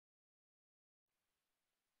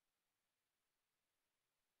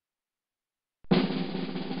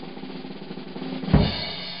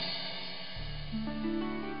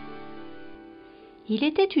Il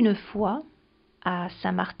était une fois, à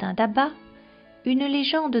Saint-Martin-d'Abas, une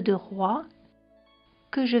légende de roi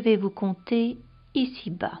que je vais vous conter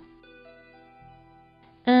ici-bas.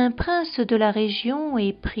 Un prince de la région,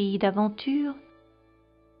 épris d'aventure,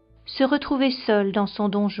 se retrouvait seul dans son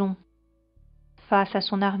donjon, face à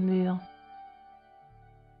son armure.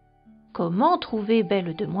 Comment trouver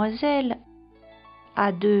belle demoiselle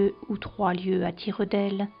à 2 ou 3 lieues à tire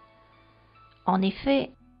d'aile? En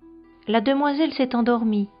effet, la demoiselle s'est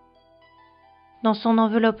endormie dans son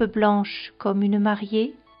enveloppe blanche comme une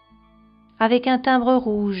mariée, avec un timbre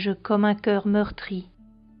rouge comme un cœur meurtri.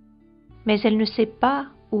 Mais elle ne sait pas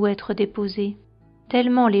où être déposée,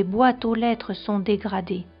 tellement les boîtes aux lettres sont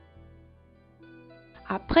dégradées.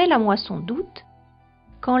 Après la moisson d'août,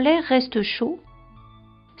 quand l'air reste chaud,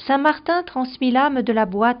 Saint-Martin transmit l'âme de la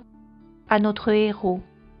boîte à notre héros.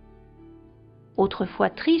 Autrefois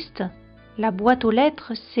triste, la boîte aux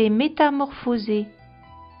lettres s'est métamorphosée.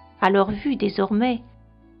 À leur vue désormais,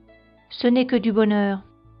 ce n'est que du bonheur.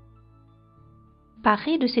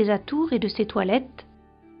 Parée de ses atours et de ses toilettes,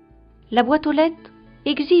 la boîte aux lettres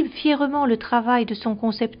exhibe fièrement le travail de son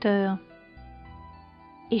concepteur.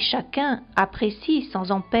 Et chacun apprécie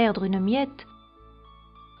sans en perdre une miette,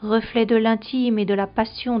 reflet de l'intime et de la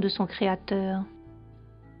passion de son créateur.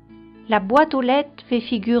 La boîte aux lettres fait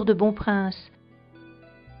figure de bon prince,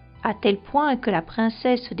 à tel point que la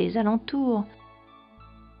princesse des alentours,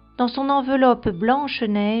 dans son enveloppe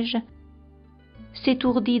blanche-neige,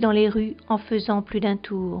 s'étourdit dans les rues en faisant plus d'un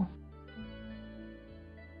tour.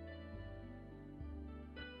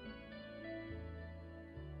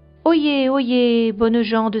 Oyez, oyez, bonnes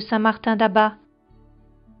gens de Saint-Martin-d'Abas,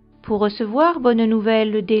 pour recevoir bonne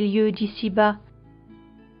nouvelle des lieux d'ici-bas,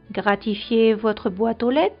 gratifiez votre boîte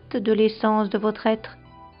aux lettres de l'essence de votre être,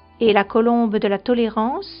 et la colombe de la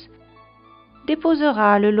tolérance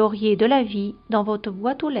déposera le laurier de la vie dans votre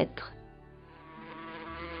boîte aux lettres.